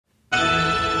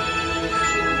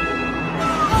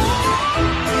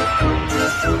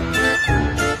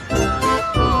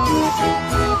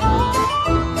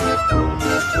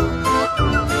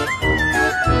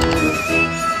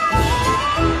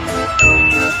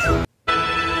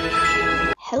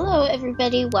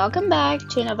everybody, welcome back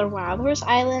to another Wild Horse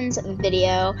Islands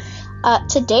video.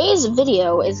 Today's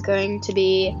video is going to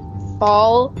be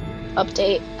fall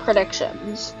update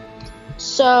predictions.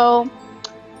 So,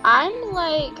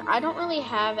 I don't really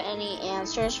have any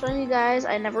answers for you guys.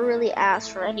 I never really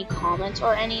asked for any comments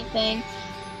or anything,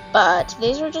 but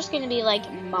these are just going to be like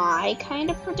my kind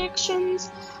of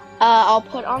predictions. I'll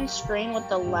put on screen what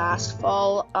the last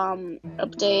fall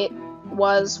update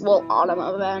was. Well, autumn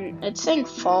event. It's saying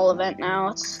fall event now.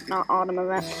 It's not autumn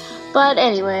event. But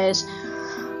anyways,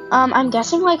 I'm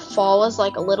guessing like fall is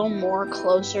like a little more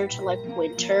closer to like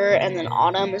winter, and then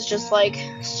autumn is just like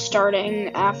starting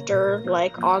after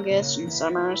like August and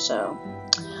summer. So,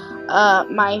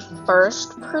 my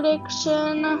first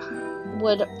prediction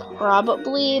would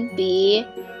probably be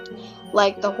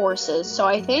like the horses. So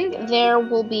I think there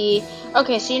will be,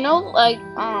 okay, so you know like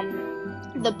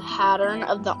the pattern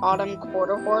of the autumn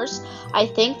quarter horse, I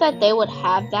think that they would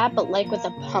have that, but like with a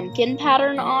pumpkin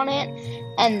pattern on it,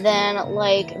 and then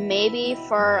like maybe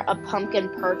for a pumpkin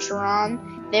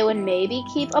percheron they would maybe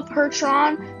keep a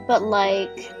percheron, but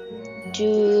like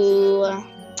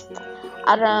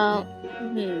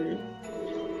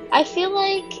I feel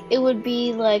like it would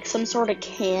be like some sort of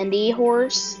candy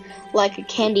horse, like a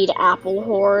candied apple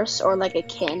horse or like a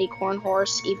candy corn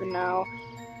horse, even though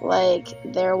like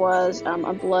there was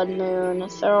a blood moon, a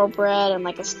thoroughbred, and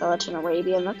like a skeleton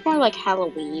Arabian. That's more like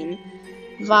Halloween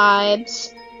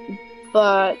vibes.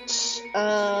 But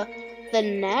the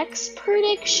next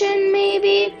prediction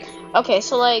maybe, okay,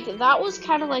 so like that was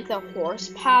kind of like the horse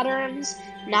patterns.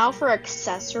 Now for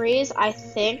accessories, I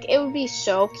think it would be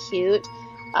so cute,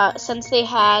 since they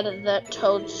had the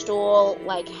toadstool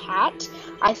like hat.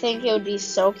 I think it would be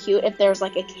so cute if there's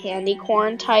like a candy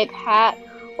corn type hat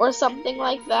or something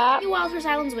like that. Thank you, Wild Horse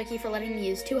Islands Wiki, for letting me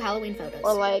use 2 Halloween photos.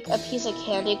 Or like a piece of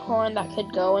candy corn that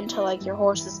could go into like your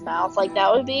horse's mouth. Like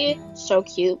that would be so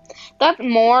cute. That's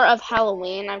more of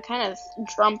Halloween. I'm kind of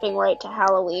jumping right to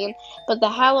Halloween, but the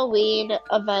Halloween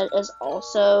event is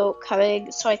also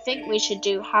coming, so I think we should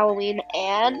do Halloween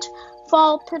and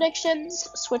fall predictions,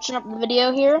 switching up the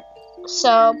video here.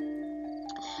 So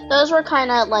those were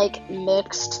kind of like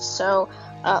mixed, so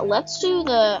let's do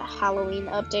the Halloween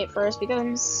update first because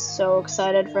I'm so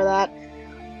excited for that.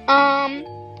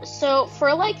 So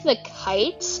for like the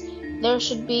kites, there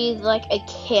should be like a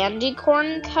candy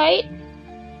corn kite.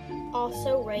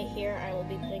 Also, right here, I will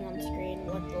be putting on screen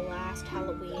what the last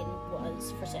Halloween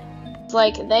was for sale.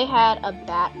 Like they had a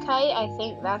bat kite. I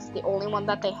think that's the only one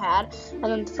that they had. And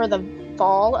then for the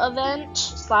fall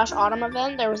event / autumn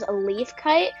event, there was a leaf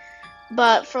kite.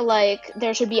 But for like,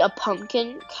 there should be a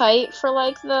pumpkin kite for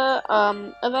like the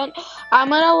event. I'm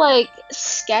gonna like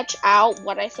sketch out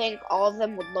what I think all of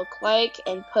them would look like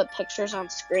and put pictures on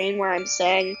screen where I'm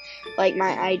saying like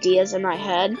my ideas in my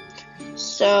head.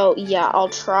 So yeah, I'll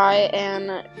try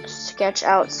and sketch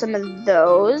out some of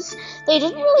those. They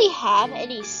didn't really have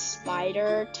any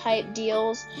spider type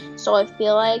deals, so I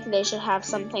feel like they should have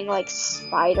something like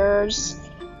spiders.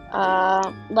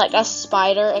 Like a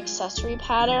spider accessory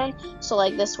pattern. So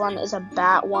like this one is a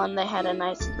bat one. They had a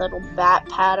nice little bat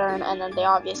pattern, and then they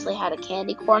obviously had a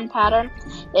candy corn pattern.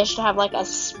 They should have like a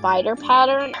spider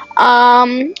pattern.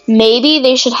 Maybe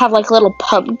they should have like little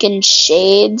pumpkin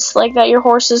shades like that your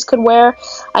horses could wear.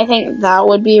 I think that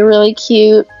would be really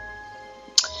cute.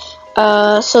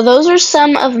 So those are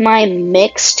some of my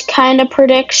mixed kind of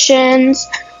predictions.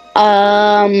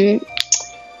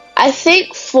 I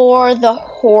think for the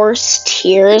horse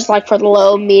tiers, like for the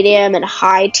low, medium, and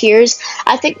high tiers,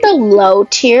 I think the low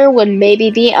tier would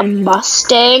maybe be a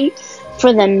Mustang.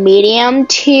 For the medium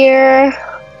tier,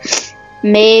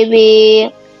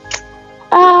 maybe,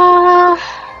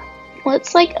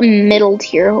 what's like a middle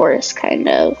tier horse, kind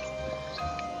of.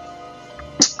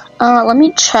 Let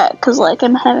me check, because like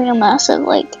I'm having a massive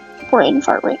like brain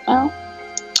fart right now.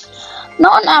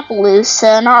 Not an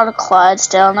Appaloosa, not a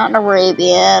Clydesdale, not an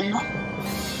Arabian.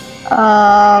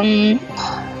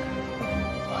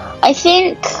 I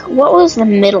think, what was the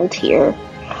middle tier?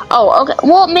 Oh, okay,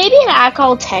 well, maybe an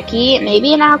Alcohol Techie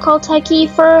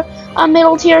for a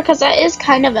middle tier, because that is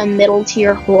kind of a middle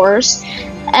tier horse.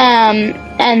 And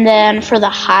then for the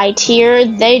high tier,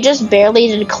 they just barely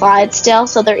did Clydesdale,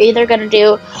 so they're either going to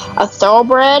do a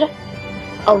thoroughbred,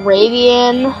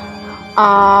 Arabian,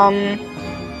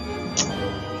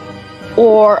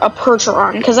 or a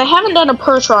percheron, because I haven't done a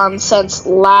percheron since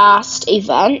last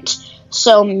event,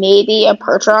 so maybe a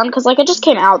percheron, because like it just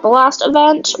came out the last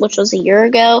event, which was a year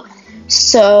ago.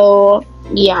 So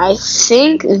yeah, I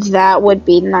think that would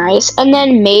be nice. And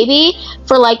then maybe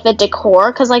for like the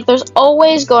decor, because like there's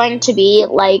always going to be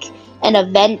like an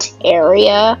event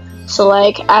area. So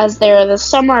like as the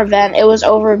summer event, it was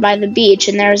over by the beach,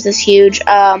 and there's this huge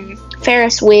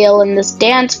Ferris wheel and this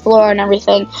dance floor and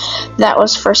everything that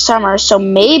was for summer. So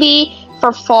maybe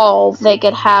for fall they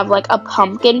could have like a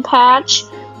pumpkin patch,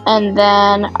 and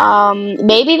then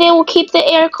maybe they will keep the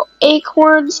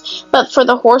acorns, but for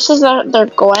the horses that they're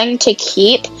going to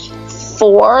keep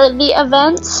for the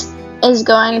events is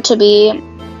going to be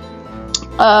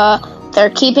they're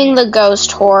keeping the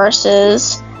ghost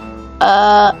horses,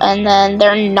 and then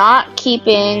they're not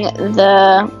keeping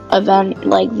the event,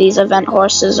 like these event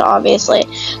horses, obviously.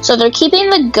 So they're keeping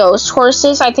the ghost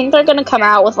horses. I think they're gonna come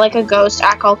out with like a ghost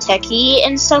Akalteki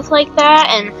and stuff like that,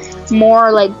 and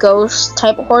more like ghost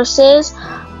type horses.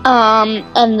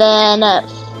 And then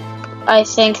I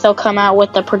think they'll come out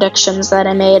with the predictions that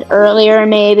I made earlier,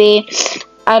 maybe.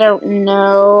 I don't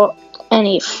know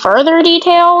any further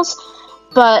details,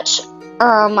 but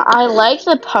I like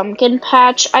the pumpkin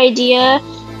patch idea,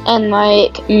 and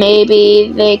like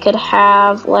maybe they could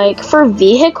have like for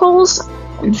vehicles,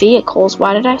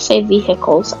 why did I say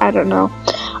vehicles? I don't know.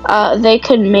 They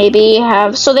could maybe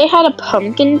have, so they had a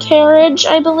pumpkin carriage,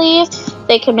 I believe.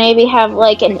 They could maybe have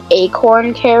like an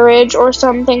acorn carriage or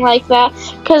something like that,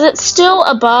 because it's still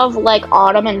above like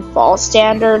autumn and fall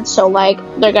standards, so like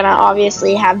they're gonna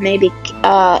obviously have maybe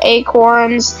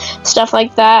acorns, stuff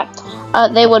like that.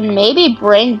 They would maybe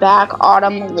bring back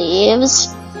autumn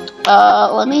leaves.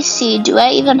 Let me see, do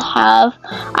I even have,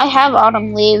 I have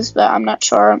autumn leaves, but I'm not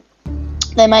sure.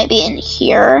 They might be in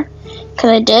here, because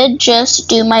I did just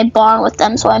do my barn with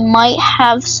them, so I might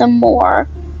have some more,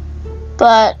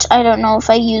 but I don't know if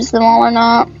I use them all or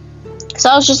not, because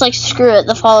I was just like, screw it,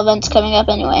 the fall event's coming up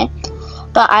anyway.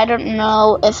 But I don't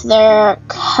know if they're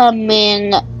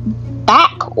coming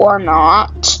back or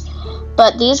not.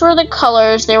 But these were the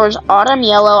colors. There was autumn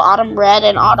yellow, autumn red,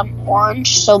 and autumn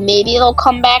orange, so maybe it'll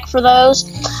come back for those.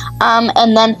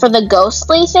 And then for the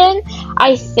ghostly thing,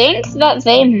 I think that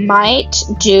they might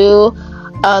do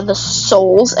the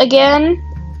souls again,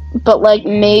 but like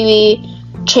maybe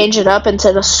change it up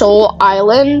into the Soul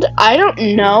Island. I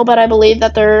don't know, but I believe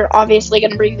that they're obviously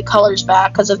going to bring the colors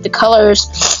back, because if the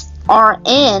colors are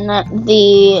in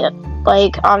the,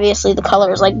 like, obviously the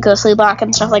colors like ghostly black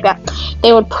and stuff like that,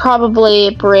 they would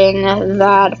probably bring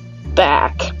that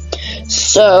back.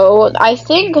 So I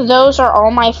think those are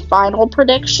all my final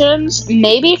predictions.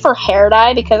 Maybe for hair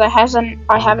dye, because I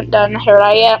haven't done hair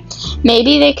dye yet.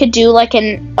 Maybe they could do like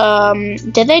an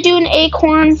did they do an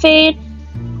acorn fade?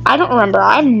 I don't remember.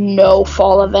 I have no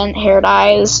fall event hair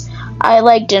dyes. I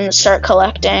like didn't start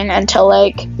collecting until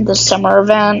like the summer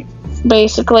event,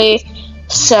 basically.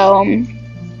 So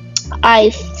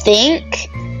I think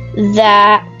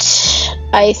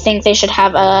they should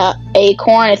have a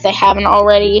acorn if they haven't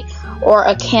already, or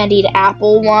a candied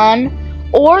apple one,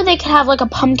 or they could have like a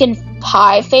pumpkin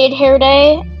pie fade hair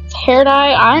dye.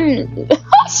 I'm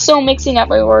so mixing up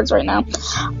my words right now.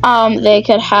 They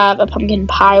could have a pumpkin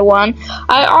pie one.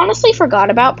 I honestly forgot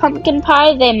about pumpkin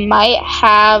pie. They might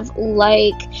have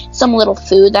like some little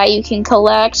food that you can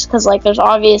collect, because like there's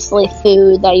obviously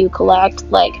food that you collect,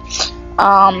 like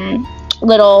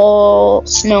little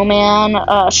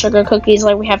snowman, sugar cookies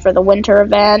like we have for the winter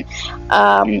event,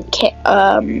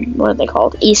 what are they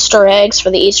called? Easter eggs for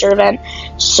the Easter event.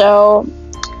 So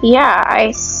yeah,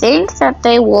 I think that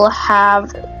they will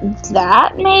have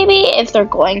that, maybe, if they're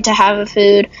going to have a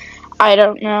food. I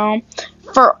don't know.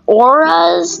 For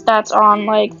auras, that's on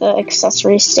like the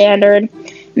accessory standard.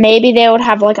 Maybe they would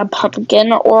have like a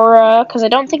pumpkin aura, because I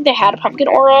don't think they had a pumpkin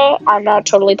aura. I'm not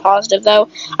totally positive though.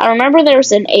 I remember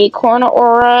there's an acorn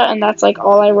aura, and that's like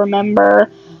all I remember.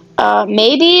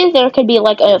 Maybe there could be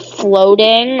like a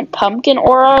floating pumpkin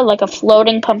aura, like a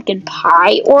floating pumpkin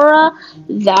pie aura.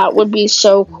 That would be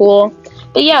so cool.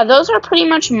 But yeah, those are pretty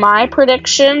much my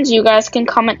predictions. You guys can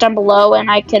comment down below, and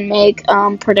I can make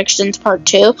predictions part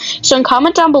 2. So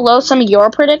comment down below some of your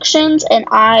predictions, and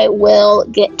I will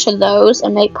get to those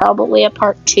and make probably a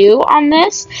part 2 on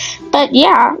this. But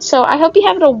yeah, so I hope you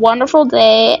have a wonderful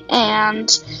day, and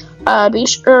be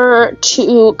sure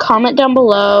to comment down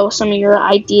below some of your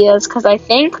ideas, because I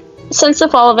think since the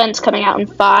fall event's coming out in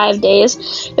 5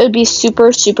 days, it would be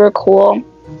super, super cool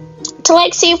to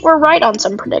like see if we're right on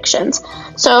some predictions.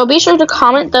 So be sure to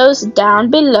comment those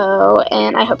down below,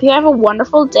 and I hope you have a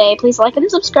wonderful day. Please like and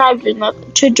subscribe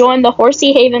to join the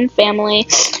Horsey Haven family.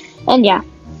 And yeah,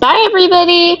 bye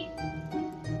everybody!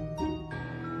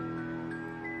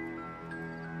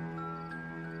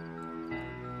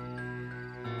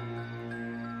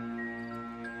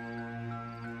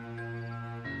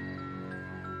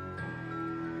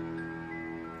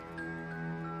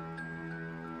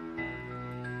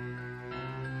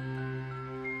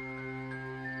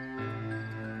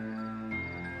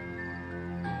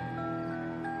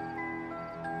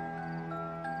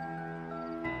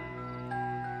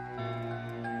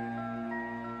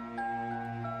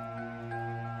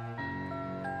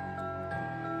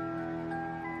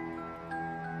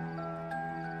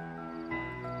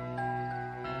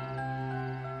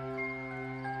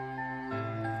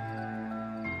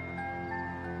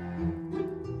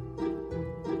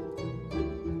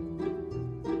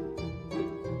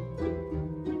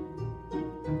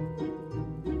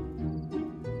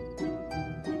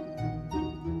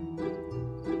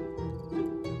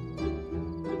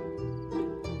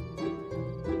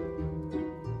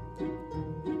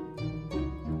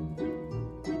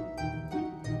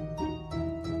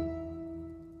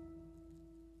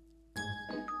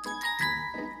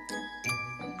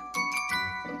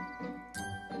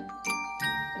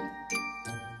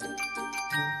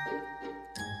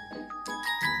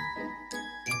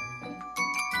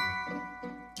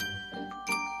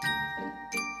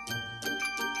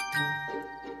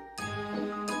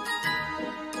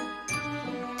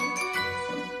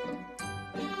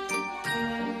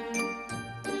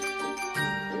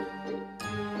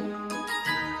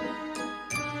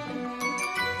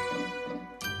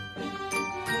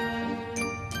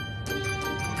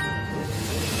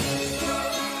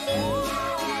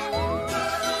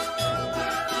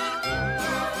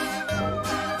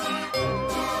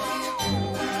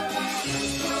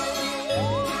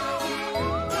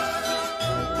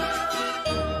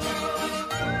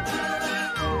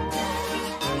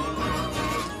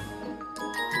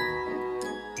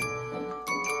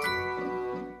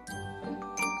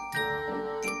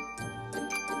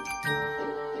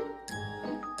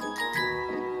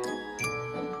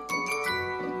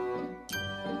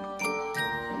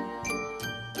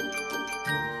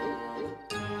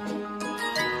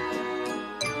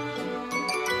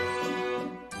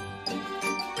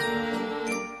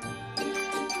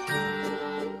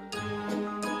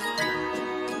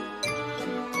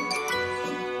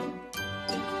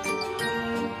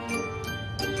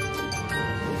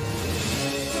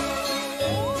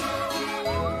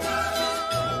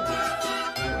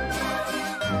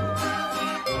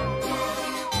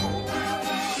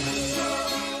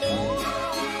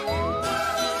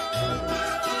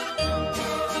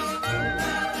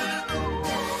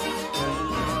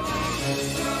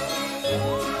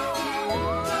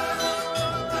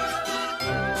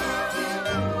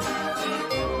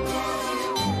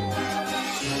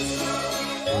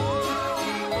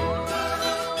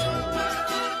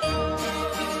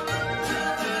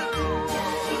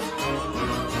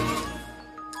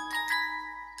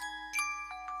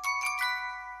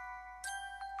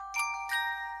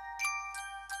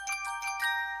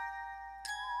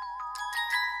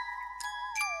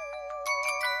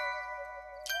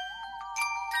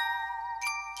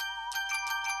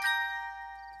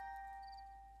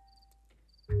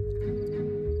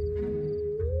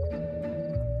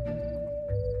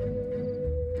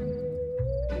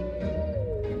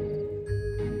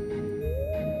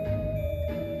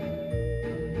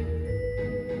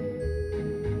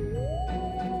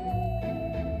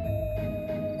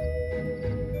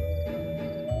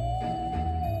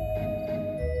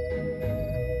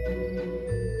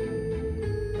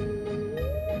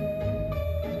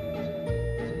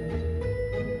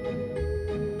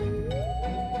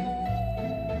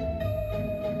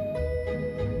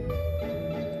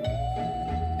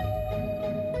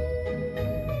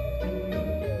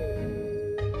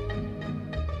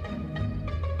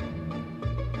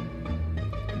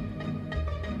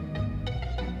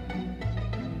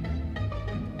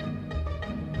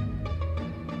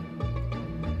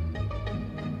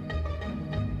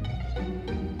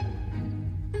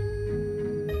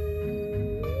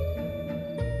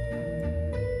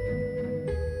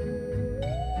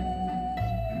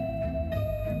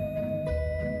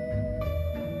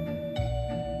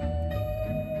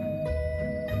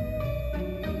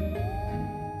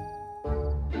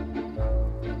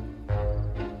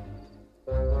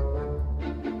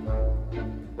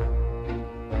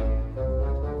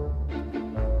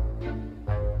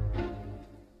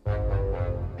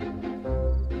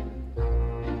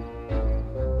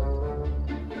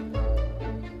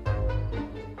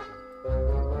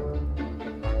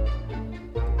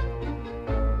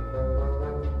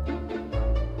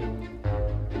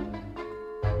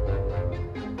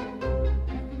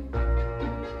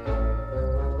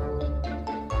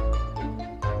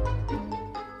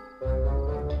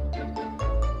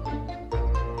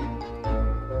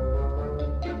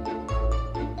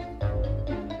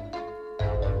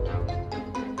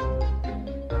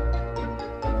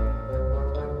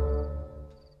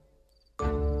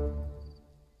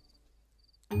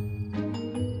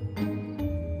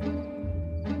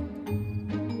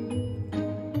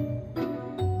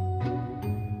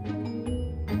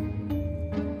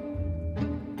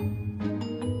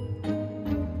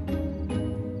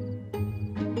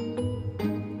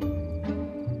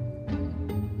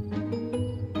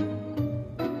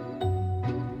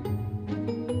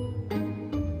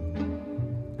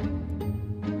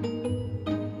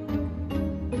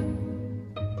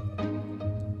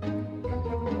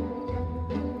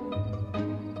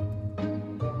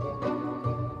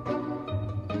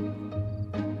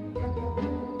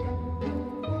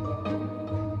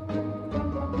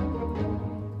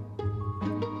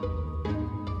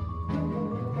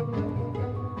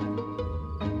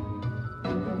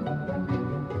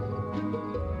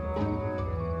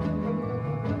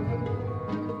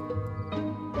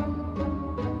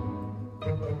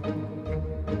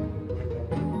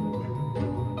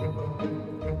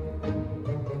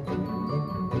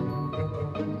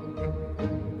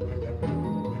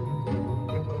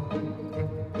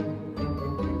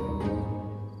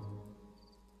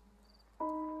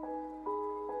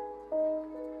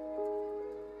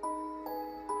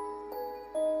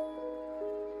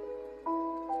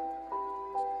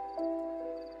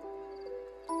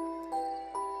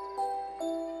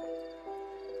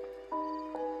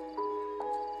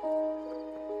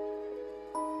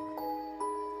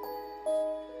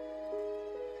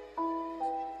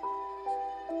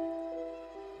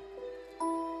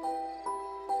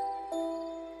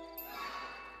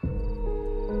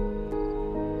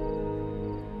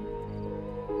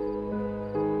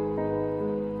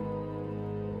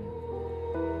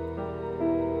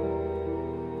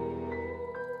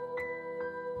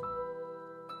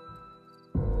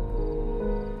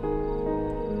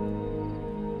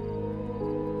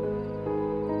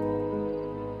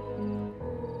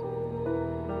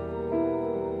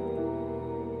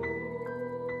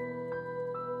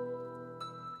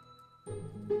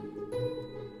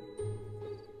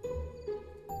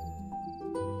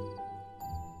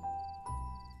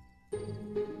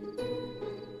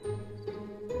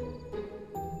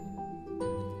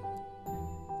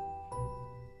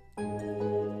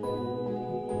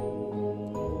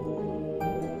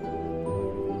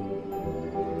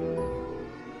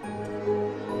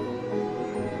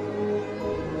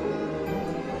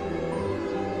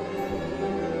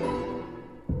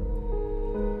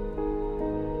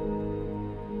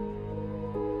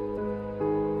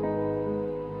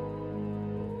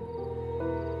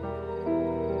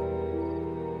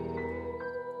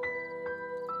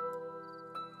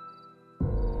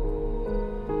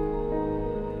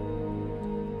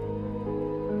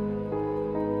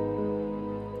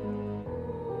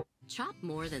 Chop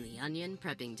more than the onion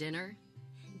prepping dinner?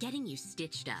 Getting you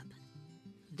stitched up.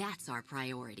 That's our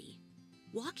priority.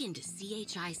 Walk into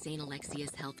CHI St.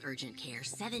 Alexius Health Urgent Care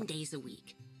 7 days a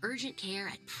week. Urgent care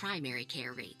at primary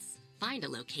care rates. Find a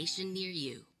location near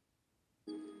you.